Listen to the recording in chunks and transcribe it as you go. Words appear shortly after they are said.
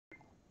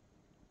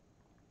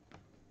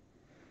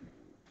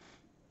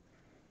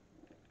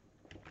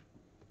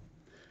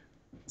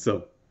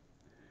So,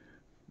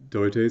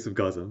 Dorotheos of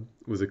Gaza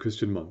was a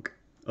Christian monk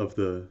of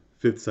the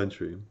 5th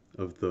century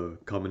of the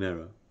Common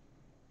Era,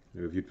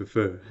 or if you'd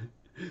prefer,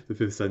 the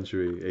 5th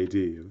century AD,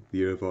 the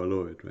year of our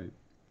Lord, right?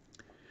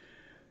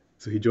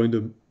 So he joined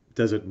a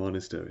desert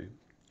monastery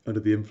under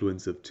the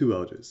influence of two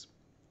elders,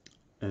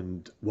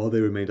 and while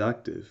they remained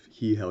active,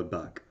 he held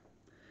back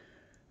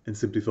and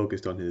simply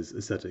focused on his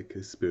ascetic,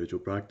 his spiritual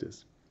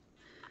practice.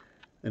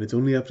 And it's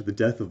only after the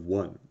death of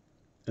one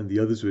and the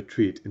other's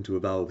retreat into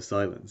a vow of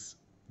silence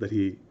that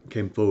he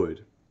came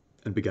forward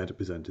and began to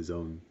present his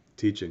own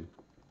teaching.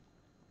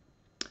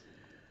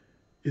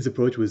 His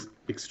approach was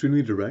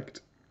extremely direct,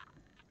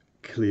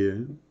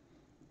 clear,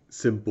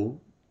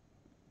 simple,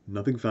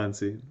 nothing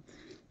fancy.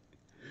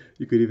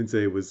 You could even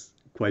say it was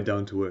quite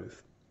down to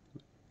earth.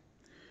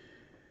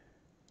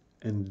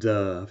 And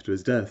after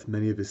his death,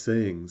 many of his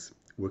sayings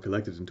were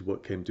collected into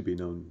what came to be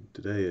known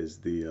today as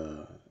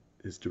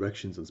his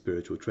directions on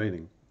spiritual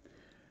training.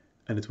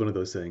 And it's one of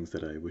those sayings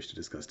that I wish to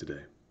discuss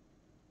today.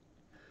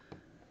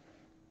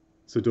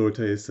 So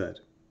Dorotheus said,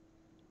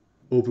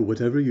 "Over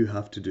whatever you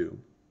have to do,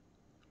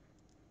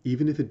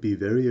 even if it be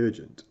very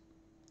urgent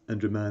and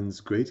demands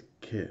great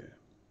care,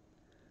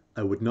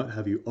 I would not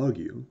have you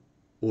argue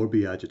or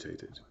be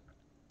agitated.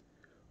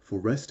 For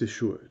rest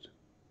assured,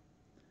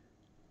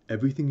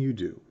 everything you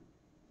do,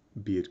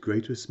 be it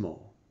great or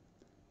small,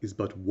 is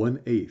but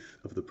 1/8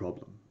 of the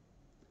problem.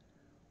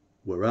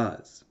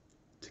 Whereas,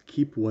 to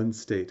keep one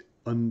state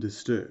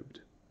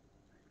undisturbed,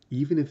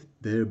 even if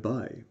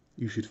thereby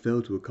you should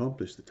fail to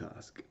accomplish the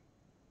task,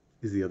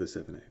 is the other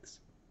 7/8.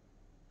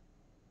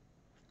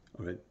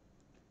 All right?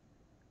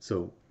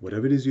 So,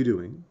 whatever it is you're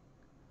doing,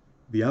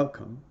 the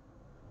outcome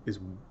is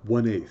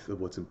 1/8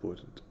 of what's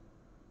important.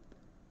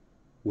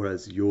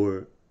 Whereas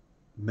your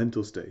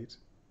mental state,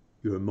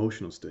 your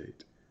emotional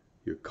state,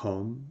 your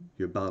calm,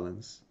 your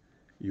balance,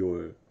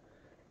 your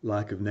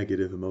lack of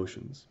negative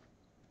emotions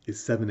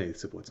is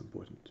 7/8 of what's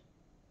important."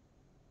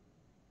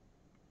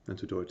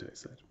 That's what Dorotheus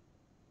said.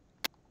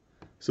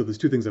 So there's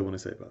two things I want to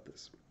say about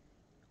this.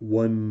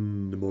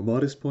 One, the more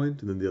modest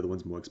point, and then the other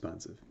one's more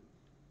expansive.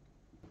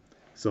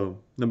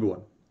 So, number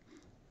one,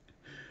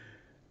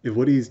 if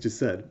what he's just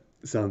said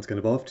sounds kind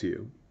of off to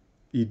you,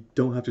 you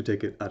don't have to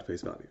take it at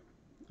face value,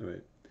 all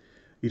right?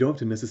 You don't have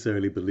to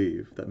necessarily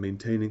believe that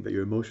maintaining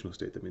your emotional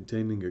state, that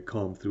maintaining your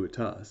calm through a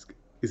task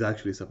is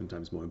actually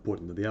sometimes more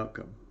important than the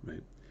outcome,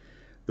 right?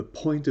 The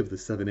point of the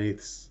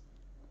 7/8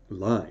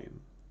 line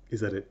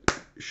is that it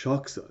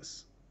shocks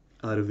us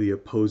out of the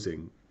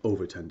opposing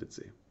over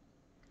tendency.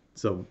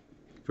 So,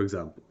 for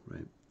example,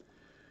 right?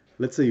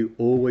 Let's say you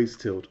always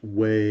tilt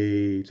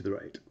way to the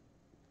right,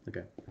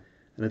 okay?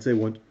 And let's say I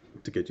want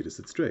to get you to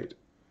sit straight.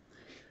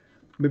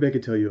 Maybe I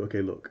could tell you,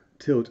 okay, look,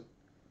 tilt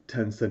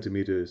 10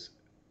 centimeters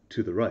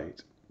to the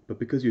right, but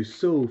because you're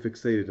so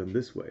fixated on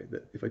this way,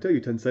 that if I tell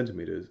you 10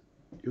 centimeters,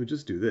 you'll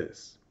just do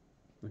this,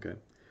 okay?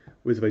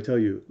 Whereas if I tell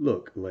you,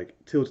 look, like,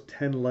 tilt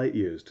 10 light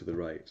years to the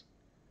right,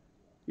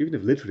 even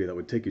if literally that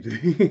would take you to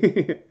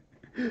the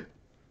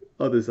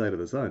other side of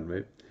the sun,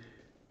 right?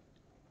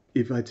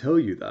 If I tell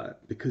you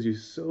that, because you're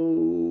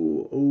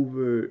so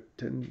over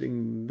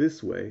tending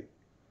this way,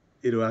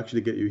 it'll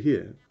actually get you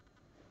here,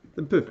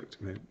 then perfect,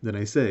 right? Then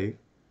I say,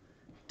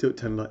 tilt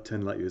 10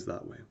 light years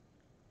that way.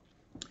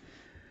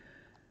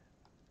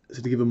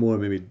 So to give a more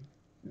maybe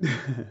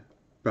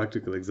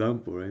practical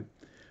example, right?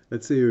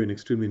 Let's say you're an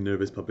extremely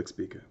nervous public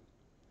speaker,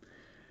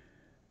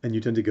 and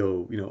you tend to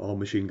go, all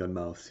machine gun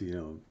mouth,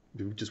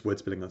 just word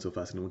spilling out so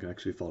fast and no one can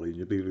actually follow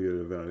you.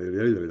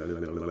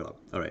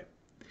 All right.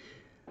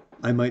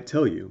 I might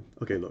tell you,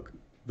 okay, look,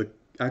 the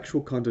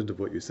actual content of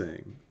what you're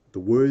saying, the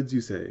words you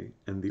say,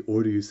 and the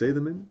order you say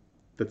them in,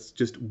 that's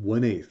just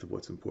 1/8 of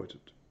what's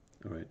important.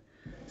 All right.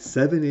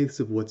 7/8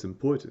 of what's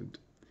important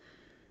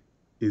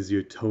is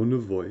your tone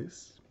of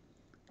voice,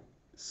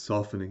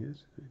 softening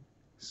it,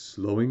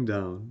 slowing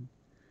down,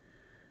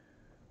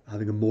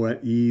 having a more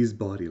at ease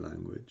body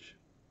language,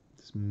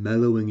 just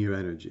mellowing your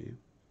energy.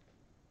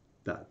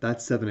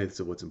 That's 7/8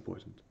 of what's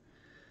important.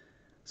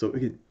 So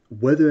again,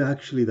 whether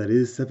actually that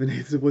is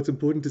 7/8 of what's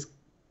important is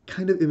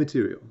kind of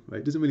immaterial, right?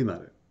 It doesn't really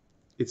matter.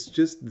 It's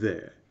just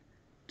there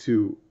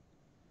to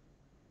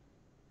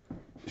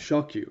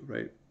shock you,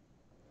 right,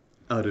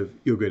 out of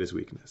your greatest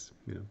weakness,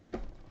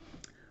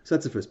 So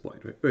that's the first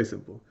point, right? Very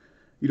simple.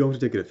 You don't have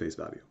to take it at face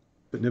value.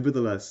 But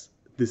nevertheless,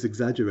 this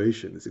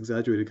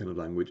exaggerated kind of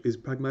language is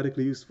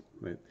pragmatically useful,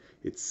 right?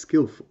 It's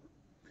skillful.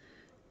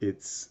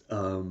 It's,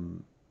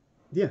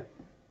 yeah.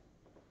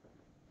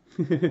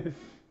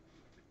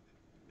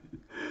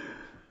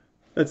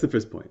 That's the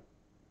first point.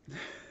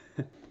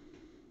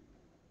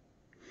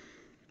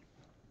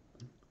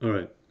 All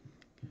right.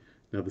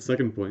 Now the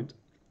second point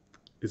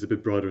is a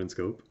bit broader in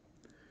scope,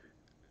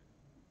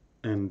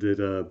 and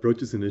it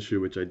broaches an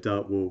issue which I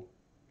doubt will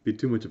be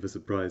too much of a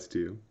surprise to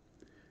you,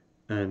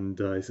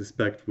 and I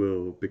suspect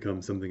will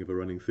become something of a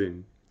running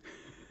theme.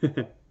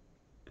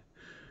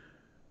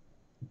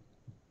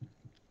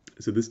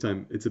 So this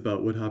time, it's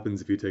about what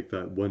happens if you take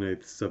that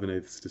 1/8,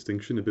 7/8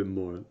 distinction a bit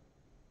more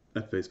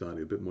at face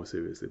value, a bit more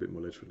seriously, a bit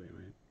more literally,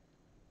 right?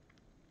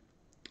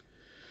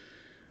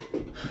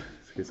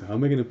 Okay, so how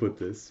am I going to put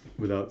this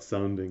without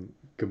sounding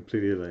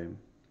completely lame?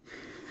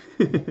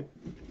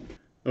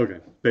 Okay,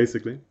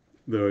 basically,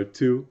 there are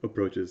two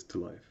approaches to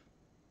life: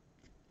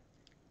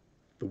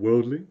 the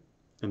worldly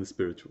and the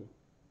spiritual.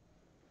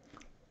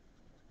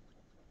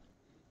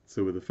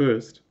 So with the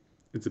first,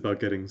 it's about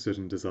getting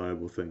certain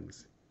desirable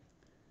things: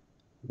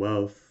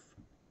 wealth,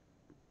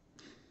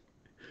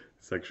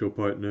 sexual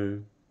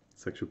partner,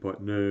 sexual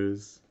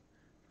partners,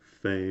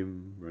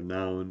 fame,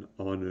 renown,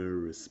 honor,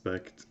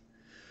 respect,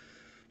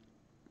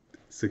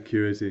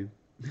 security,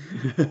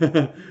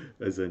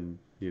 as in,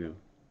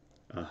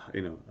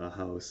 a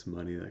house,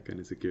 money, that kind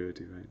of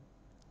security, right?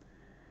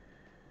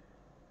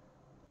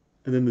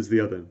 And then there's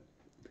the other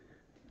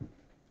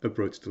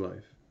approach to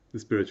life, the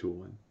spiritual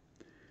one.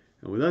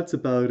 And what that's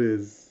about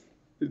is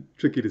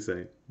tricky to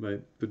say,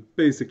 right? But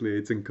basically,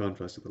 it's in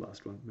contrast to the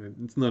last one, right?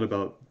 It's not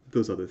about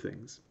those other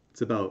things.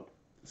 It's about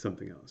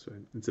something else,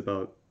 right? It's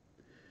about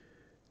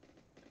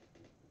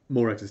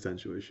more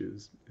existential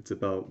issues. It's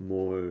about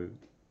more.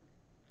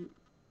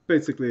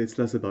 Basically, it's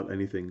less about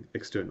anything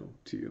external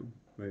to you,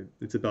 right?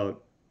 It's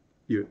about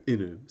your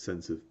inner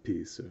sense of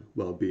peace or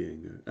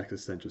well-being or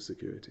existential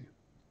security,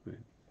 right?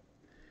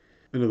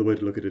 Another way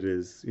to look at it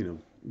is,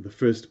 the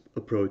first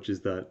approach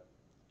is that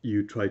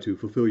you try to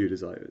fulfill your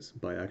desires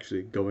by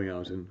actually going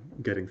out and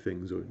getting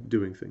things or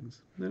doing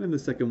things. And in the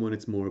second one,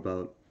 it's more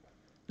about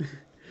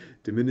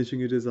diminishing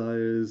your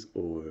desires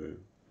or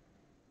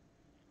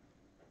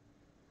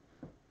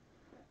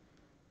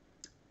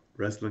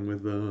wrestling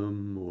with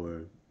them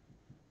or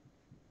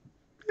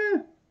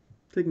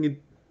taking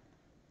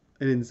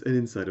an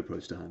inside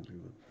approach to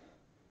handling them.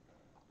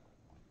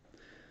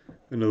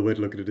 Another way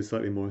to look at it is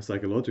slightly more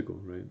psychological,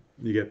 right?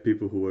 You get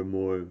people who are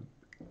more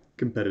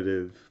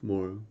competitive,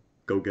 more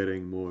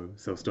go-getting, more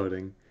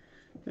self-starting,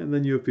 and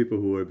then you have people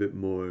who are a bit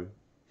more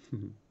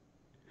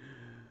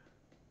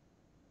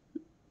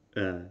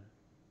and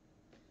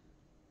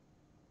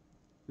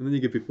then you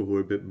get people who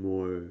are a bit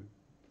more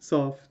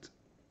soft,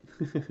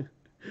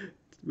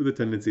 with a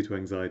tendency to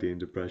anxiety and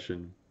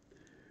depression,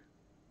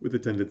 with a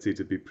tendency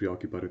to be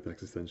preoccupied with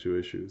existential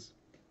issues.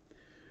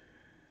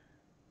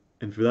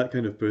 And for that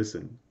kind of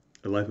person,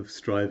 a life of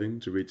striving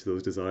to reach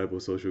those desirable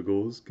social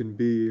goals can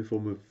be a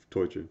form of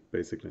torture,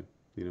 basically,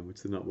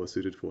 which they're not well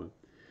suited for.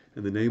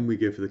 And the name we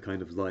give for the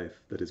kind of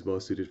life that is well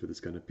suited for this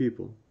kind of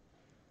people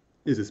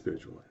is a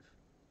spiritual life.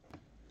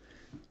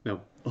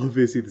 Now,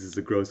 obviously, this is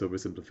a gross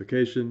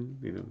oversimplification.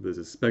 There's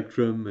a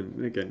spectrum,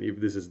 and again,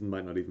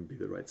 might not even be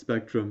the right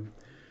spectrum.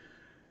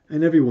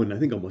 And everyone, I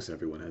think almost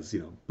everyone has,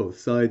 both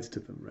sides to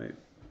them, right?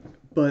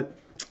 But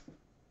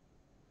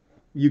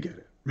you get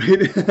it, right?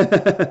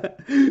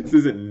 This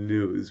isn't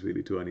news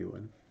really to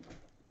anyone.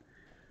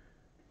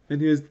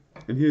 And here's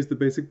the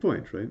basic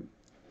point, right?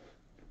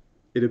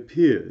 It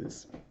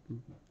appears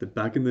that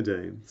back in the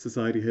day,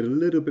 society had a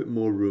little bit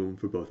more room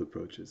for both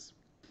approaches.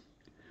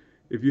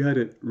 If you had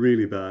it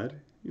really bad,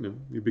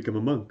 you become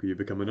a monk or you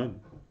become a nun.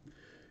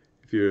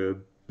 If you're a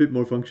bit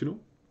more functional,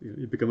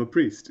 you become a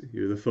priest.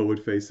 You're the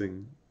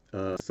forward-facing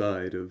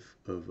side of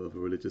a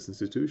religious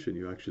institution.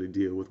 You actually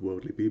deal with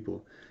worldly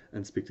people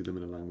and speak to them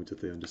in a language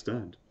that they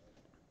understand.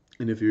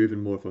 And if you're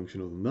even more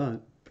functional than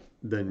that,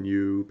 then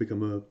you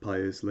become a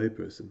pious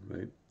layperson,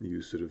 right?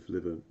 You sort of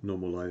live a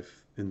normal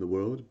life in the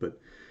world, but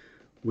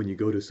when you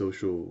go to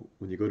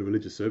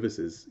religious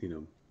services,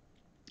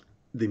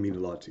 they mean a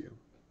lot to you.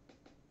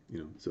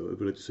 So a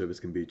religious service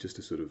can be just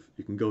a sort of,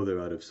 you can go there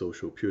out of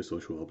pure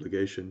social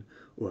obligation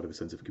or out of a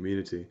sense of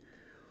community,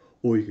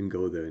 or you can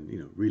go there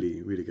and,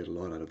 really, really get a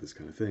lot out of this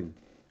kind of thing.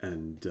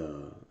 And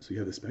so you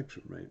have the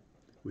spectrum, right,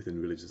 within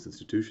religious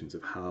institutions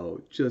of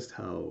just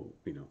how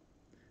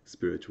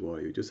spiritual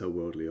are you, just how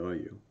worldly are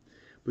you.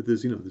 But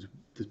there's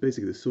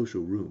basically this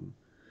social room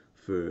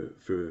for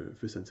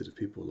sensitive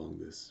people along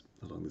this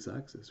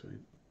axis,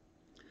 right?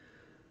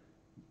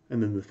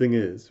 And then the thing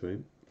is, right,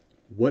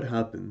 what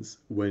happens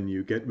when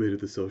you get rid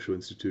of the social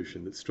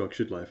institution that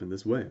structured life in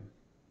this way?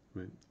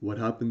 Right? What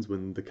happens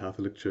when the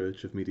Catholic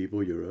Church of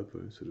medieval Europe,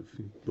 or sort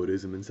of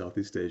Buddhism in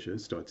Southeast Asia,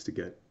 starts to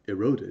get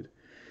eroded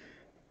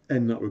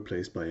and not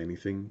replaced by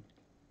anything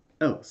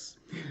else?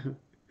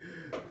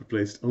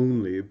 Replaced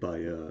only by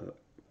a,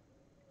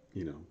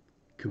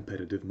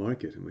 competitive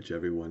market in which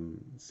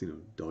everyone's,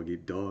 dog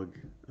eat dog,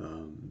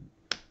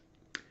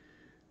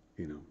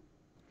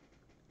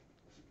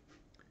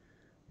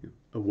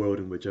 a world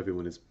in which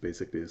everyone is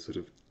basically a sort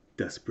of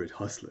desperate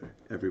hustler.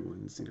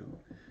 Everyone's,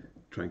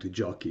 trying to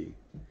jockey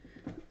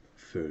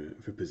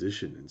for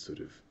position and sort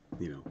of,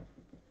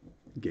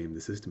 game the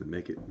system and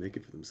make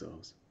it for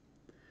themselves.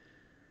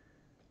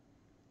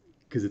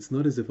 Because it's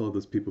not as if all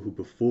those people who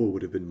before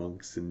would have been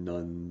monks and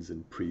nuns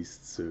and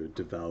priests or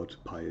devout,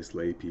 pious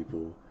lay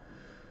people,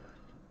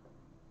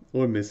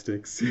 or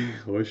mystics,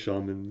 or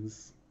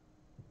shamans,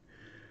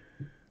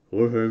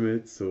 or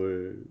hermits,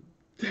 or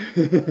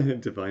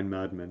divine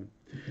madmen.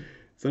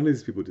 It's not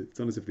as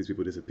if these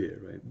people disappear,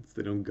 right?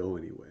 They don't go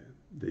anywhere.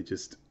 They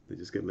just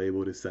get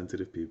labeled as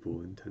sensitive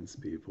people, intense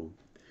people.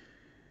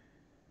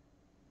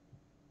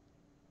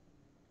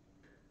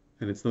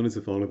 And it's not as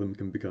if all of them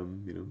can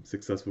become,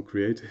 successful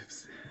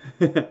creatives.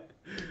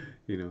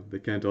 They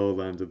can't all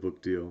land a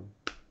book deal.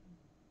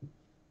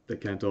 They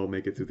can't all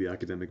make it through the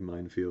academic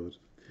minefield.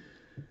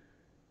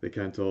 They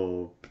can't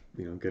all,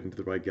 get into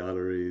the right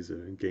galleries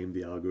or game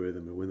the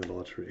algorithm or win the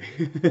lottery.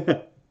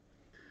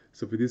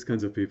 So for these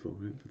kinds of people,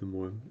 right, for the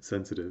more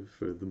sensitive,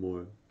 for the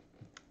more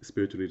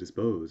spiritually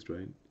disposed,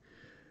 right,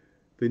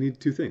 they need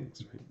two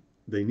things, right?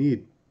 They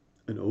need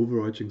an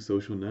overarching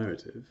social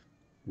narrative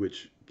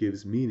which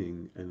gives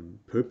meaning and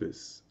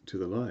purpose to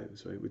their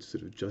lives, right, which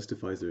sort of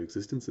justifies their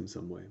existence in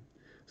some way,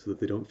 so that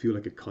they don't feel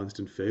like a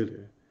constant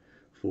failure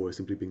for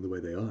simply being the way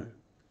they are.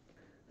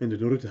 And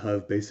in order to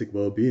have basic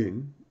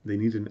well-being, they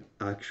need an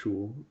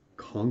actual,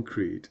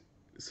 concrete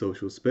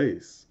social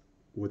space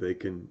where they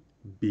can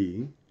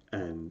be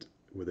and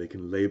where they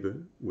can labor,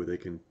 where they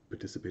can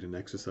participate in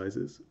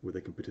exercises, where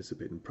they can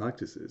participate in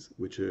practices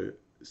which are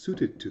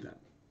suited to them,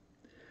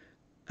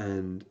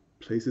 and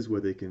places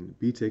where they can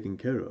be taken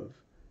care of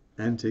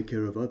and take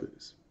care of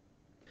others.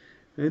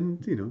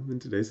 And, in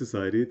today's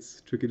society,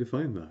 it's tricky to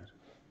find that.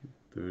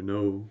 There are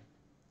no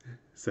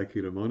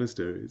secular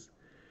monasteries.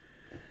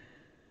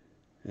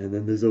 And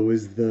then there's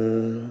always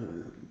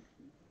the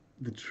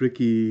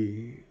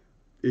tricky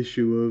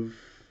issue of,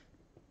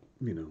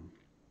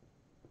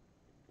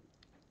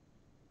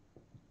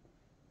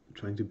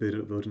 trying to bid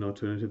about an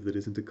alternative that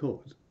isn't a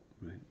cult,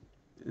 right?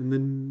 And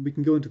then we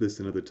can go into this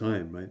another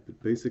time, right?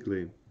 But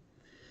basically,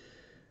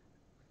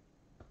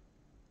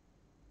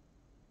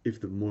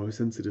 if the more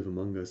sensitive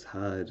among us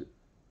had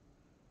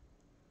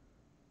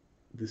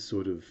this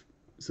sort of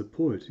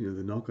support,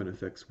 the knock-on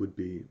effects would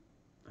be,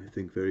 I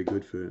think, very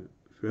good for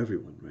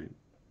everyone, right?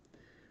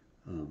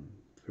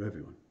 For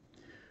everyone.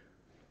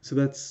 So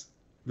that's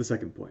the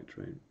second point,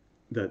 right?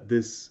 That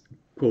this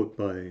quote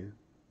by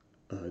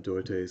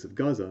Dorotheos of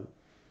Gaza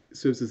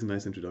serves as a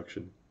nice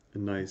introduction, a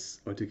nice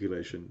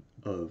articulation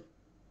of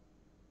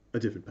a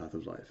different path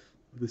of life,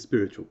 the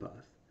spiritual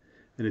path.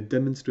 And it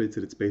demonstrates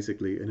that it's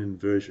basically an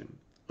inversion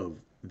of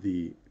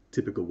the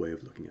typical way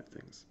of looking at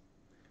things,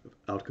 of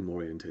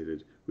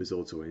outcome-orientated,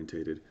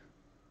 results-orientated,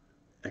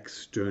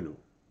 external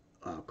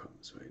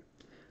outcomes, right?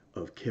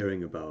 Of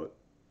caring about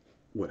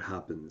what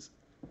happens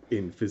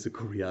in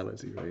physical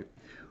reality, right?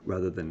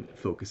 Rather than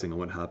focusing on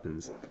what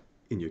happens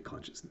in your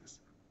consciousness,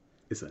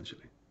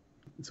 essentially.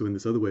 So in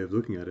this other way of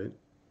looking at it,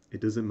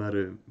 it doesn't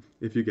matter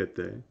if you get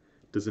there,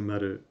 it doesn't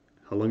matter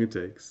how long it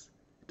takes,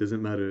 it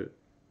doesn't matter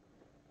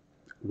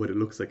what it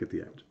looks like at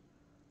the end.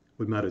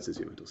 What matters is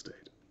your mental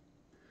state.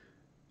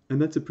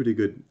 And that's a pretty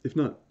good, if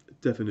not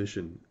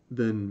definition,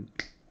 then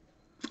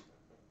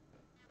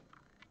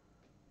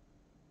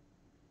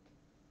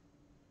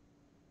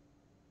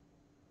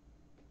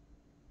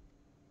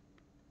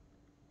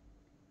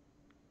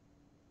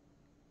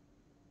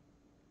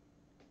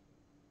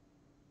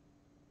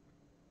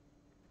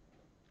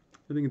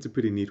I think it's a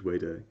pretty neat way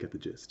to get the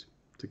gist,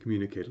 to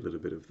communicate a little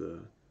bit of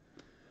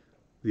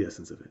the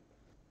essence of it.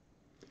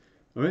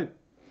 All right,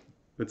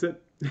 that's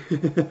it.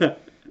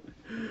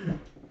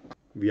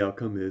 The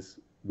outcome is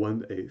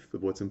 1/8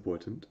 of what's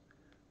important,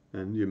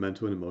 and your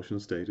mental and emotional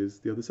state is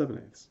the other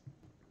 7/8.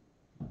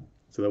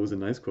 So that was a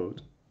nice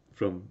quote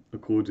from a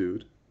cool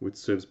dude, which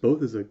serves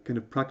both as a kind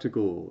of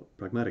practical,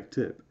 pragmatic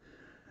tip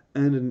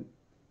and a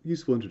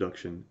useful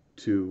introduction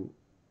to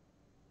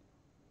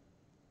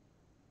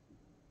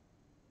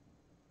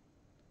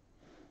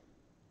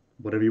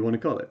whatever you want to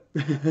call it.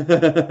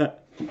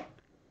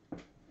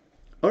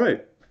 All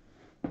right,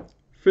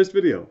 first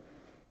video,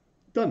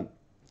 done.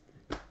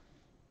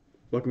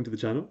 Welcome to the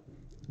channel.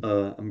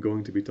 I'm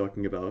going to be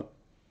talking about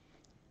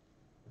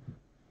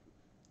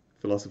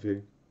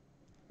philosophy,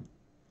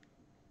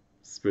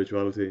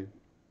 spirituality,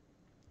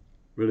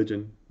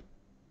 religion.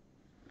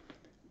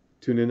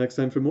 Tune in next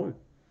time for more.